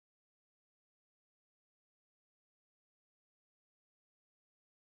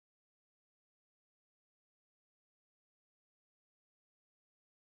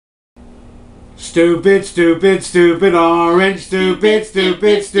Stupid, stupid, stupid orange. Stupid,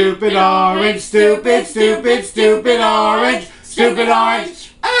 stupid, stupid orange. Stupid, stupid, stupid orange. Stupid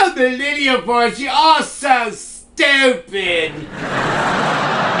orange. Oh, Millenniumforce, you're all so stupid.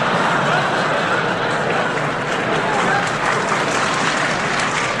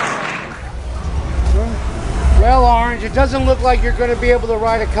 Well, Orange, it doesn't look like you're going to be able to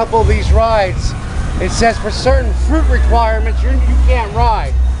ride a couple of these rides. It says for certain fruit requirements you can't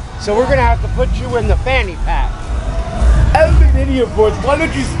ride. So we're going to have to put you in the fanny pack. Oh, Millenniumforce, why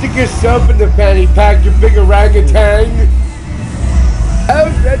don't you stick yourself in the fanny pack, you big orangutan?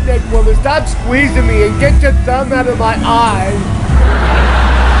 Oh, redneck woman, stop squeezing me and get your thumb out of my eye.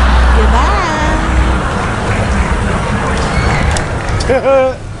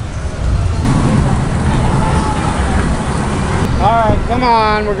 Goodbye. Alright, come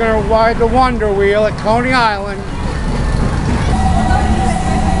on. We're going to ride the Wonder Wheel at Coney Island.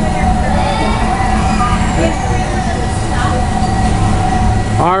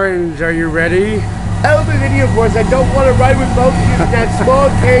 Orange, are you ready? Oh, Millenniumforce, I don't want to ride with both of you in that small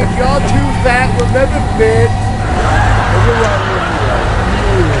cage. Y'all too fat, will never fit.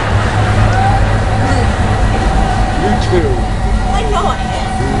 You too. I know I am.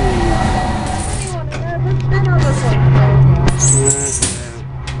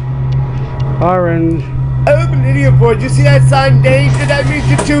 Orange. Oh, Millenniumforce, you see that sign danger? That means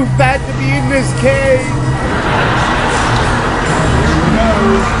you're too fat to be in this cage.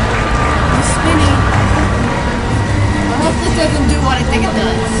 I'm spinning. I hope this doesn't do what I think it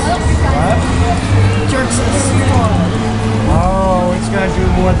does. What? Jerks us. Oh, it's going to do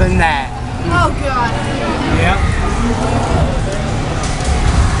more than that. Oh, God. Yep.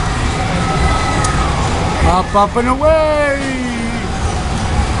 Up and away!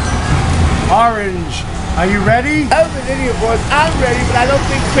 Orange, are you ready? Oh, Millenniumforce, I'm ready, but I don't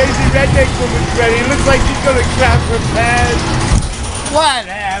think Crazy Redneck Woman's ready. It looks like she's gonna crap her pants.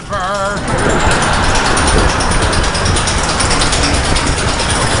 Whatever.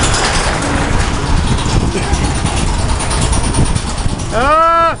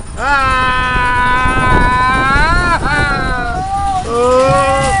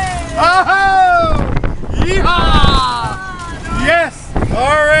 Yes,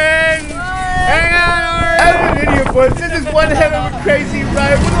 Orange. Hang on, Orange. Oh, Millenniumforce, this is one hell of a crazy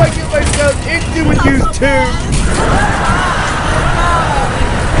ride. What do I get myself into with you two?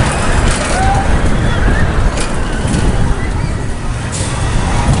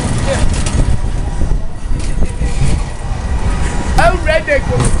 Oh, Redneck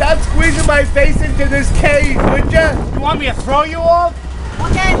Woman, stop squeezing my face into this cage, would ya? You want me to throw you off?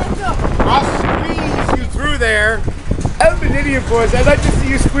 Okay, let's go. I'll squeeze you through there. Oh, Millenniumforce, I'd like to see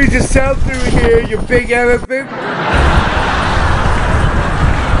you squeeze yourself through here, you big elephant.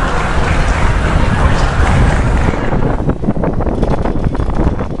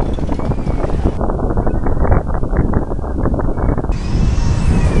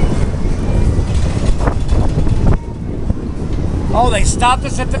 Oh, they stopped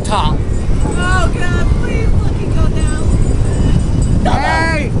us at the top. Oh, God, please let me go down.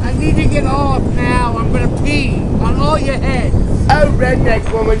 Hey, I need to get off now. I'm going to pee on all your heads. Oh,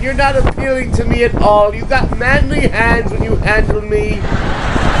 Redneck Woman, you're not appealing to me at all. You got manly hands when you handle me.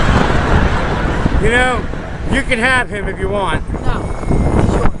 You know, you can have him if you want. No,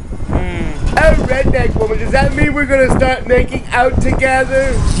 sure. Oh, Redneck Woman, does that mean we're gonna start making out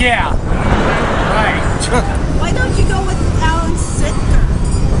together? Yeah. Right. Why don't you go with Alan's sister?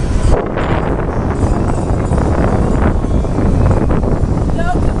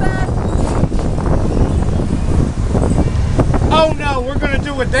 No, come back. Oh no, we're gonna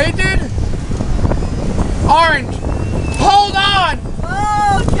do what they did? Orange, hold on!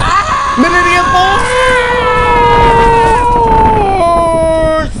 Oh, God.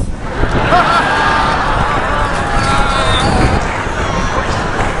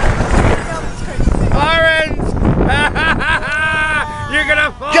 Orange! You're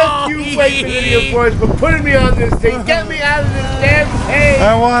gonna fall! Just you wait, Millenniumforce, for putting me on this thing. Get me out of this damn cage!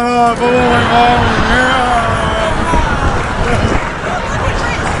 I want off, I want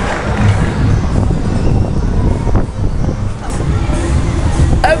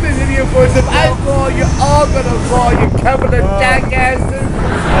Oh, Millenniumforce, if I fall, you're all gonna fall, you couple of jackasses.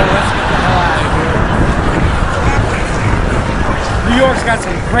 New York's got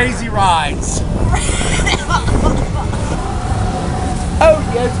some crazy rides. Oh,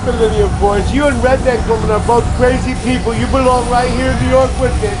 yes, Millenniumforce, you and Redneck Woman are both crazy people. You belong right here in New York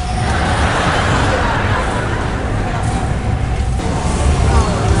with me.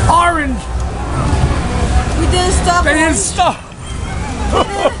 Orange! We didn't stop. They didn't stop! We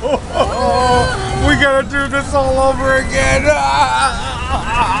gotta do this all over again.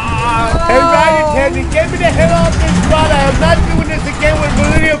 Hey, ride attendant, get me the hell off this spot. I am not doing this again with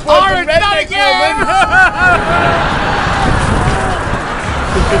Millenniumforce and Redneck Woman.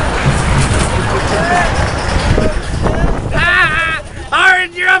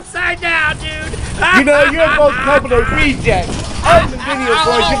 Orange, you're upside down, dude. You know, you're both a couple of rejects. I'm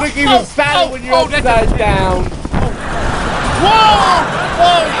Millenniumforce. You look even fatter when you're upside down. Whoa!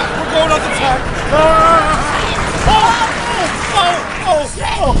 Whoa! We're going off the track.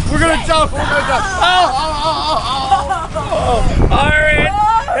 We're gonna jump. We're gonna jump. Orange,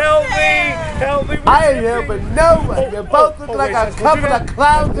 help me! Help me! I ain't helping no one. You both look like a couple of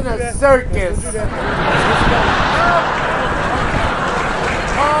clowns in a circus.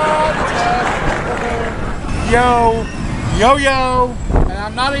 Yo! And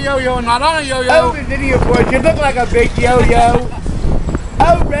I'm not a yo-yo, I'm not on a yo-yo. Oh, Millenniumforce, you look like a big yo-yo.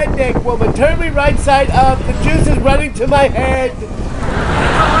 Oh, Redneck Woman, turn me right side up. The juice is running to my head.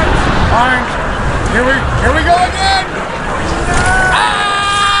 Orange, here we go again.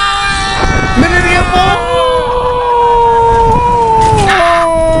 Millenniumforce!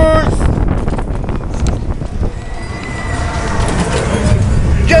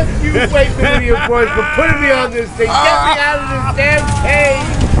 Just you wait, Millenniumforce, for putting me on this thing. Get me out of this damn cave.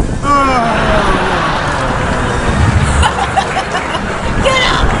 Get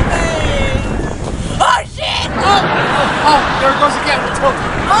out of me! Oh shit! Oh, there it goes again.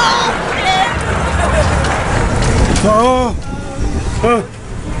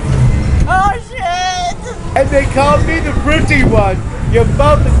 Oh shit! And they called me the fruity one. You're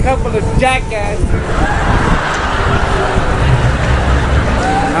both a couple of jackasses.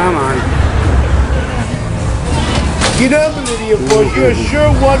 Come on. You know, Millenniumforce, you're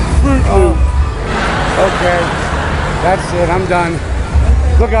sure one fruit loop. Okay. That's it. I'm done.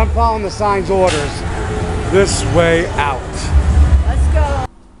 Look, I'm following the sign's orders. This way out. Let's go.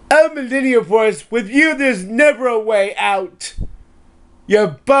 Oh, Millenniumforce, with you there's never a way out. You're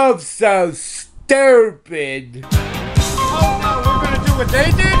both so stupid. Oh no, we're gonna do what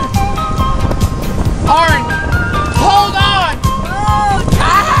they did? Orange, hold on!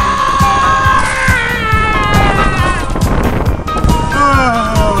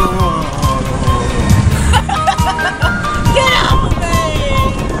 Get out of me!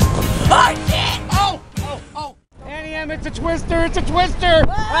 Oh shit! Oh! Annie M, it's a twister, it's a twister!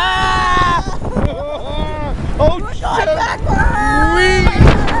 Ah! Oh, We're shit! going backwards!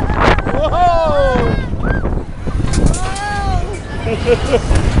 Whoa!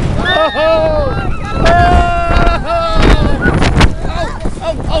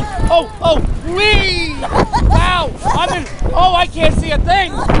 Oh, wee! Wow! I can't see a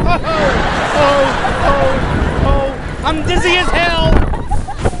thing! I'm dizzy as hell!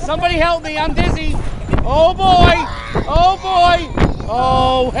 Somebody help me, I'm dizzy! Oh boy!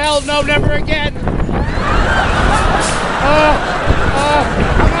 Oh hell no, never again!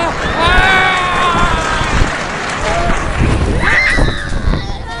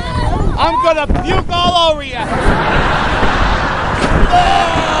 I'm gonna puke all over you!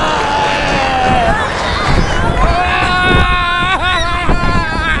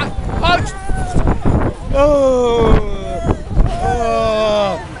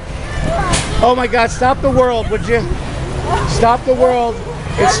 Oh my God, stop the world, would you? Stop the world.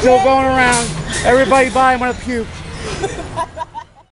 It's still going around. Everybody bye, I'm gonna puke.